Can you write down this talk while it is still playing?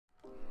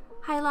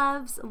Hi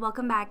loves,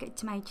 welcome back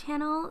to my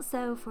channel.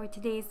 So for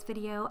today's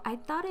video, I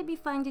thought it'd be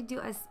fun to do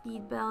a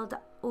speed build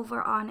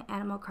over on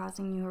Animal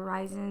Crossing New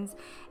Horizons.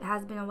 It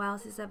has been a while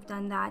since I've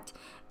done that,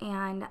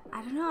 and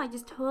I don't know, I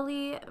just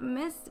totally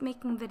miss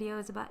making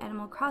videos about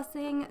Animal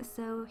Crossing,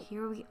 so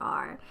here we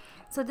are.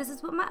 So this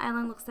is what my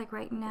island looks like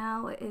right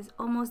now. It is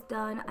almost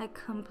done. I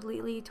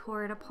completely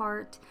tore it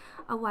apart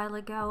a while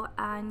ago,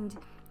 and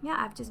yeah,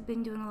 I've just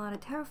been doing a lot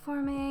of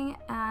terraforming,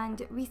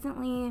 and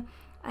recently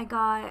I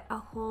got a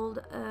hold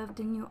of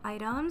the new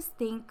items.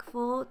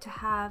 Thankful to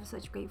have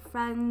such great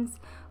friends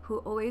who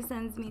always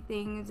sends me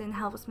things and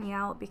helps me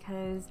out,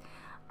 because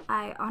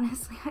I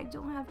honestly I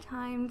don't have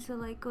time to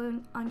like go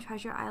on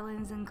treasure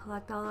islands and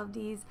collect all of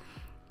these.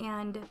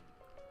 And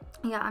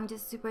yeah, I'm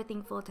just super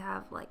thankful to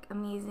have like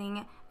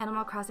amazing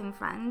Animal Crossing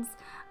friends.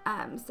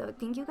 So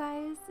thank you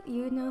guys.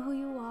 You know who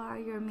you are.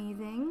 You're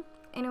amazing.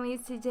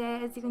 Anyways,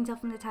 today, as you can tell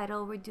from the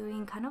title, we're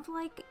doing kind of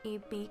like a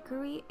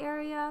bakery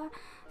area.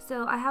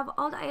 So I have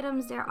all the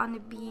items there on the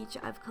beach.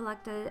 I've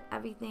collected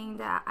everything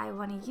that I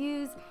want to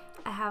use.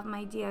 I have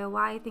my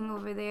DIY thing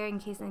over there in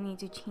case I need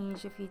to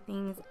change a few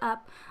things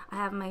up. I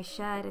have my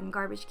shed and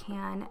garbage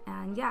can,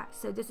 and yeah,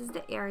 so this is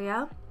the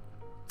area.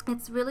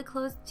 It's really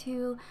close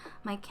to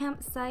my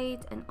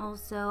campsite and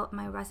also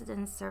my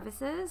resident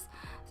services,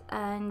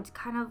 and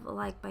kind of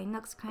like by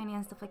nooks, cranny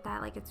and stuff like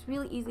that. Like, it's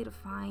really easy to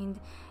find,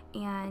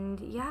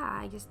 and yeah,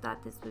 I just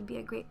thought this would be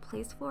a great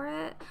place for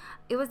it.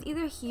 It was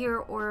either here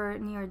or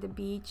near the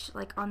beach,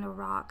 like on the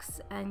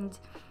rocks, and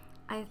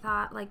I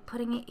thought like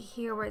putting it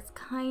here where it's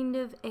kind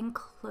of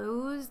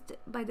enclosed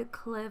by the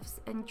cliffs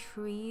and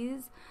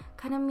trees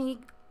kind of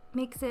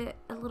makes it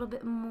a little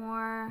bit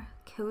more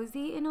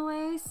cozy in a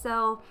way.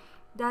 So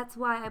that's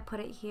why I put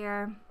it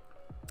here.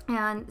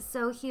 And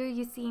so here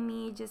you see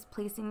me just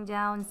placing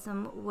down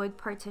some wood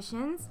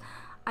partitions.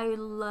 I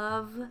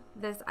love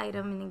this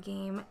item in the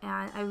game,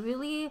 and I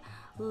really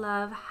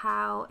love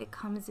how it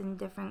comes in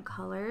different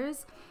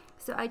colors.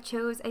 So I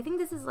think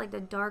this is like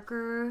the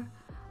darker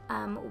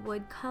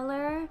wood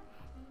color.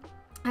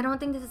 I don't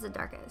think this is the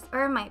darkest,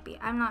 or it might be,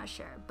 I'm not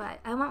sure, but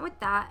I went with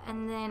that.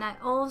 And then I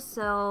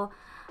also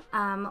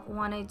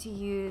wanted to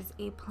use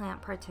a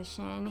plant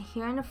partition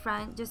here in the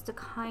front just to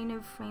kind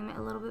of frame it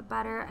a little bit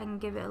better and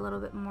give it a little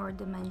bit more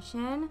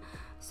dimension.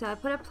 So I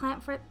put a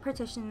plant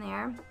partition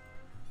there,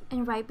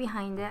 and right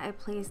behind it I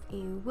placed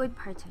a wood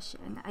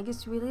partition. I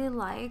just really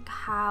like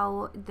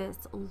how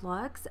this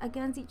looks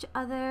against each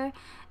other.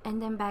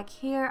 And then back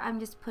here I'm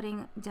just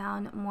putting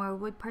down more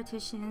wood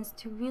partitions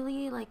to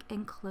really like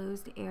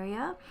enclose the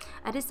area.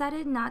 I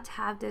decided not to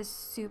have this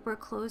super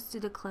close to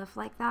the cliff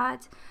like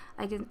that.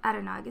 I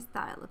don't know, I just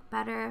thought it looked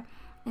better.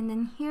 And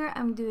then here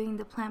I'm doing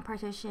the plant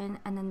partition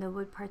and then the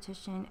wood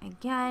partition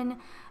again.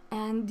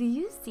 And do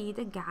you see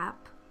the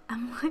gap?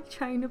 I'm like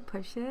trying to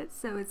push it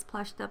so it's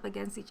plushed up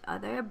against each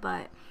other,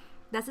 but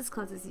that's as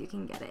close as you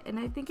can get it, and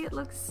I think it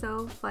looks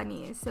so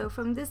funny. So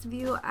from this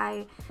view,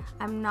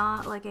 I'm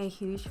not like a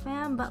huge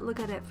fan, but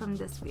look at it from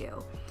this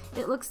view.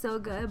 It looks so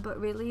good, but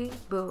really,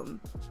 boom.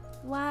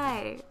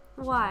 Why?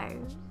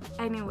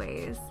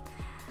 Anyways,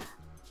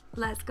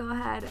 let's go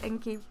ahead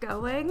and keep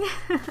going.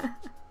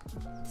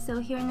 So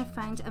here in the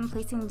front, I'm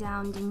placing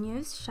down the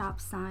new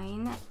shop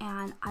sign,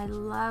 and I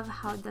love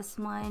how this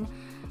one,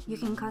 you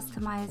can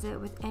customize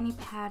it with any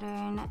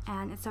pattern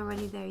and it's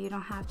already there. You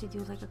don't have to do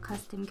like a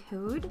custom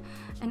code.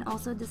 And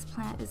also this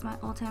plant is my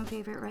all-time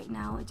favorite right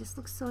now. It just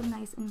looks so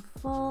nice and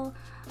full.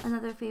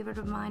 Another favorite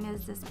of mine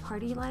is this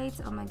party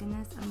lights. Oh my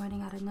goodness, I'm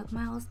running out of Nook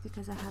Miles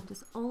because I have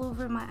this all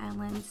over my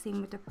island.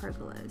 Same with the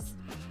pergolas.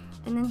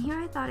 And then here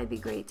I thought it'd be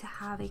great to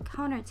have a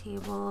counter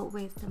table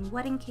with some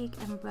wedding cake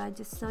and bread,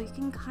 just so you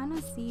can kind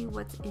of see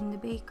what's in the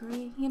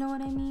bakery, you know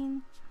what I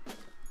mean?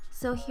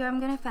 So here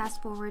I'm gonna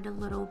fast forward a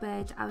little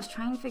bit. I was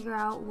trying to figure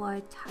out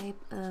what type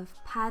of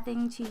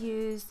pathing to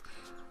use,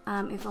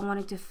 if I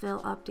wanted to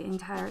fill up the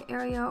entire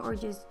area or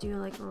just do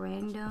like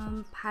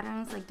random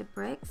patterns like the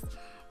bricks.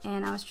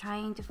 And I was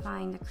trying to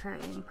find the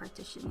curtain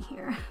partition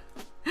here.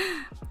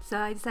 So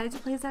I decided to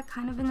place that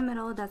kind of in the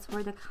middle. That's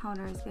where the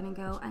counter is gonna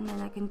go. And then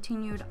I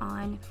continued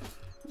on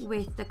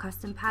with the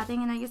custom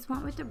pathing, and I just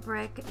went with the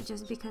brick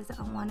just because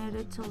I wanted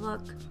it to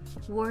look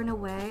worn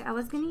away. I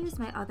was gonna use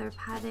my other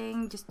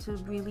pathing just to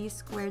really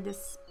square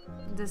this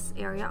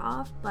area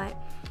off, but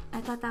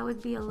I thought that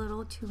would be a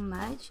little too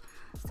much.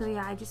 So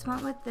yeah, I just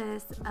went with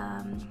this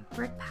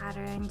brick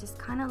pattern, just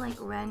kind of like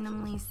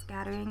randomly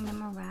scattering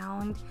them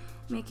around,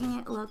 making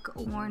it look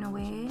worn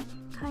away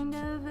kind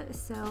of.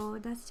 So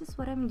that's just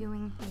what I'm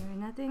doing here.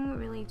 Nothing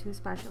really too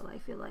special, I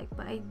feel like,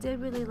 but I did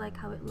really like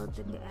how it looked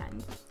in the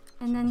end.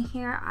 And then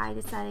here I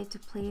decided to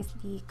place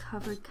the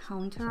covered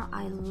counter.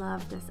 I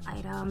love this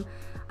item.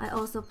 I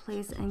also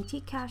placed an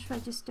antique cash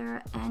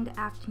register and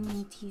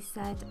afternoon tea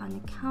set on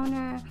the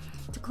counter.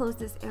 To close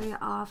this area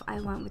off, I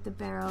went with the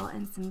barrel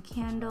and some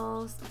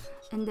candles.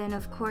 And then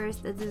of course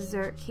the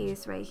dessert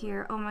case right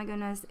here. Oh my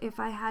goodness, if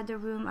I had the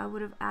room I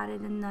would have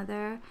added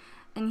another.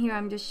 And here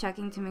I'm just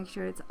checking to make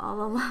sure it's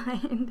all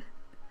aligned.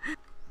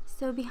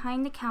 So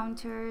behind the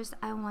counters,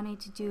 I wanted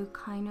to do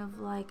kind of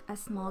like a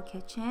small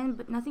kitchen,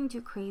 but nothing too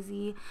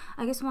crazy.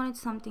 I just wanted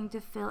something to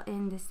fill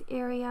in this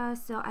area.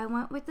 So I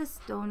went with the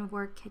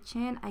stonework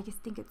kitchen. I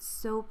just think it's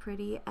so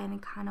pretty and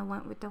it kind of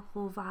went with the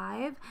whole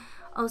vibe.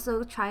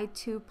 Also tried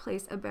to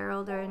place a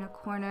barrel there in a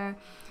corner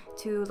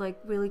to like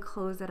really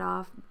close it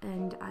off,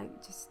 and I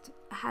just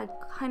had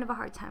kind of a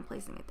hard time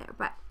placing it there,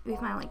 but we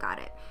finally got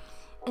it.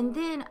 And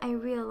then I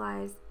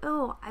realized,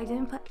 oh, I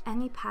didn't put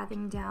any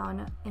padding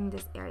down in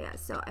this area.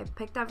 So I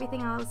picked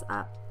everything else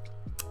up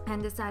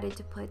and decided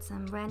to put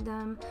some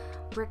random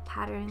brick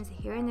patterns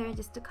here and there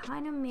just to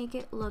kind of make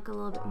it look a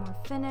little bit more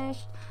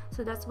finished.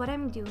 So that's what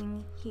I'm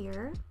doing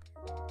here.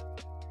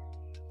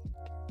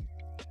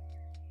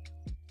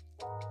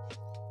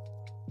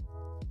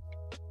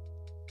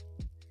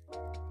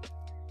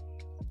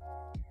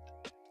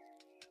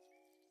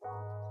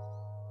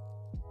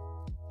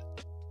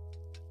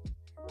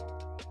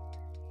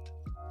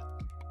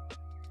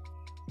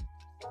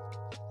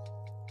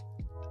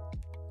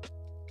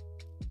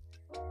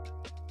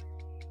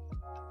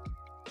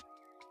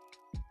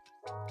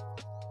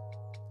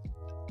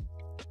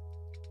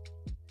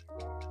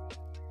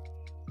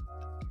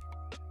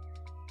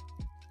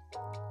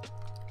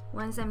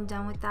 Once I'm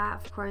done with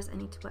that, of course, I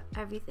need to put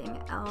everything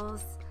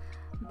else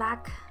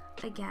back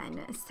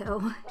again.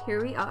 So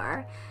here we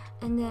are.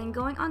 And then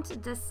going on to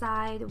this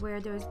side where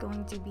there's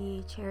going to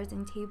be chairs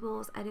and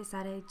tables, I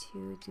decided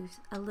to do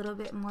a little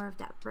bit more of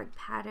that brick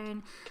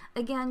pattern.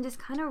 Again, just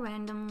kind of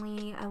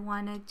randomly. I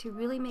wanted to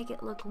really make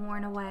it look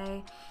worn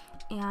away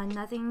and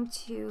nothing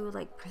too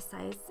like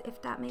precise,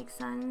 if that makes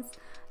sense.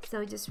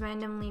 So just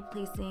randomly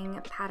placing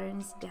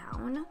patterns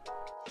down.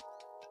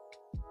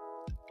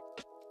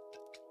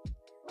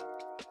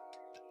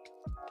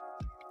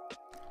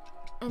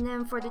 And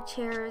then for the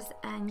chairs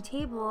and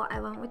table,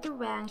 I went with the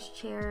ranch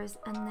chairs,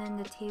 and then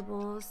the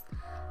tables,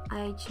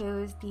 I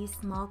chose these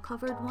small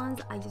covered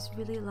ones. I just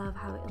really love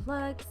how it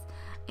looks.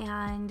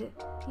 And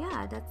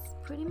yeah, that's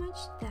pretty much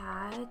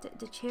that.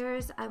 The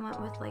chairs, I went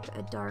with like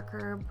a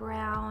darker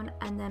brown,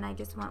 and then I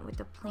just went with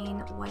the plain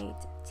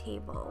white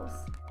tables.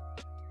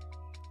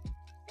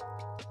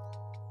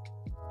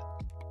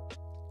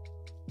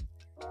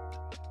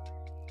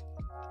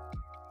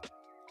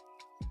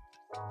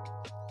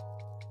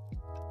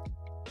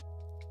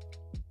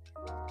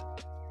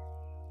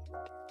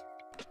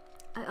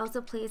 I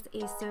also placed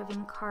a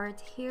serving cart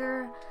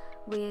here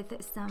with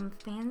some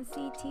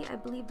fancy tea, I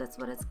believe that's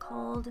what it's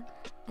called,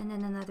 and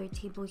then another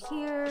table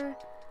here,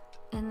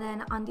 and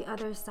then on the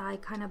other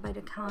side, kind of by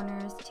the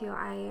counters too,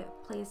 I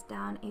placed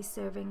down a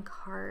serving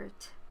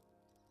cart.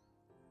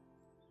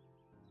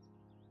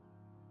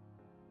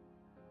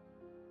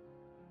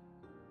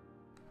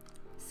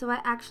 So I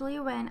actually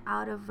ran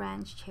out of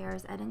ranch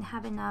chairs. I didn't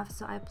have enough,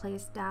 so I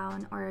placed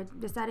down or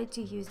decided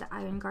to use the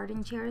Iron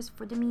Garden chairs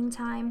for the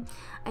meantime.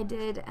 I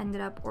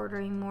ended up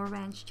ordering more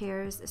ranch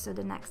chairs, so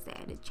the next day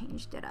I did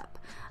changed it up.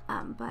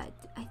 But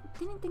I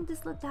didn't think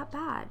this looked that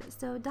bad.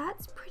 So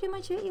that's pretty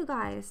much it, you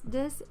guys.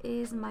 This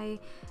is my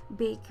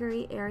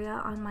bakery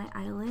area on my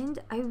island.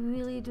 I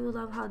really do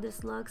love how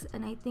this looks,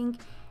 and I think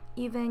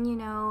even, you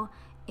know,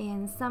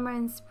 in summer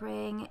and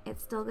spring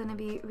it's still gonna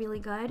be really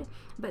good,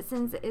 but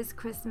since it is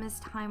Christmas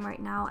time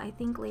right now, I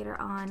think later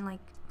on, like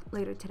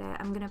later today,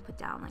 I'm gonna put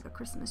down like a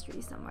Christmas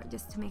tree somewhere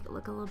just to make it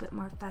look a little bit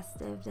more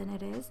festive than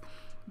it is.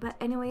 But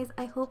anyways,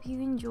 I hope you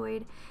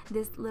enjoyed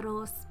this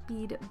little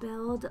speed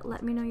build.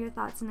 Let me know your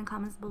thoughts in the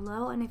comments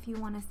below, and if you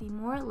want to see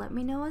more, let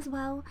me know as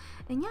well.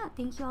 And yeah,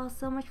 thank you all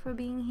so much for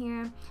being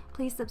here.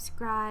 Please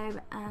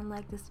subscribe and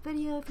like this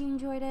video if you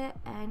enjoyed it,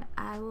 and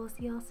I will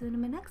see you all soon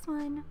in my next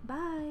one.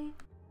 Bye.